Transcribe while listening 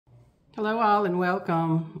Hello all and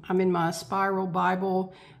welcome. I'm in my Spiral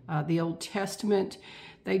Bible, the Old Testament.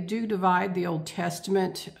 They do divide the Old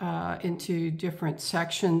Testament into different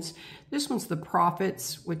sections. This one's the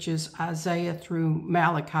prophets, which is Isaiah through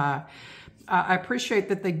Malachi. I appreciate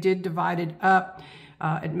that they did divide it up.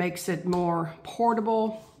 It makes it more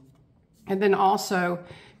portable. And then also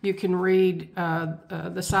you can read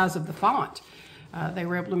the size of the font. They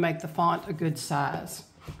were able to make the font a good size.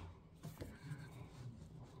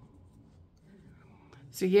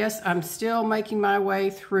 So yes, I'm still making my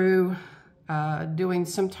way through doing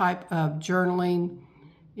some type of journaling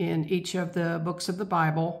in each of the books of the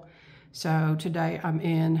Bible. So today I'm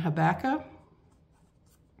in Habakkuk.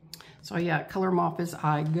 So yeah, color them off as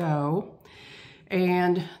I go.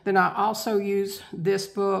 And then I also use this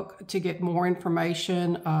book to get more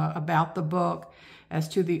information about the book as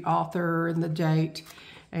to the author and the date.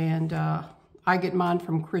 And I get mine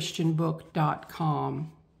from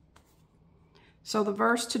christianbook.com. So the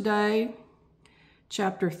verse today,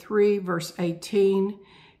 chapter 3, verse 18,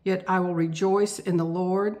 "Yet I will rejoice in the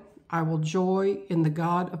Lord. I will joy in the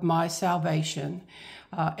God of my salvation."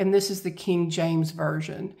 And this is the King James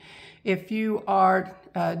Version. If you are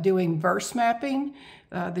doing verse mapping,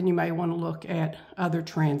 then you may want to look at other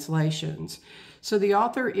translations. So the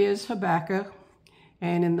author is Habakkuk,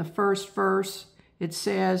 and in the first verse, it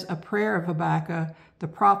says, "A prayer of Habakkuk, the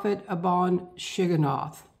prophet upon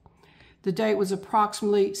Shigionoth." The date was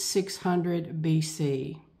approximately 600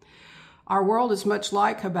 BC. Our world is much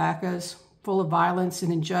like Habakkuk's, full of violence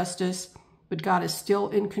and injustice, but God is still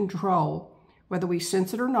in control. Whether we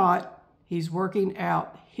sense it or not, He's working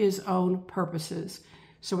out His own purposes.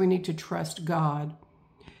 So we need to trust God.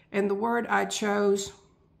 And the word I chose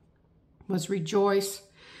was rejoice.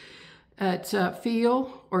 It's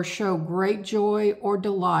feel or show great joy or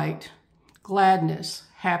delight, gladness,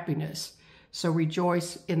 happiness. So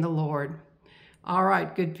rejoice in the Lord. All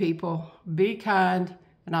right, good people, be kind,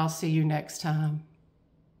 and I'll see you next time.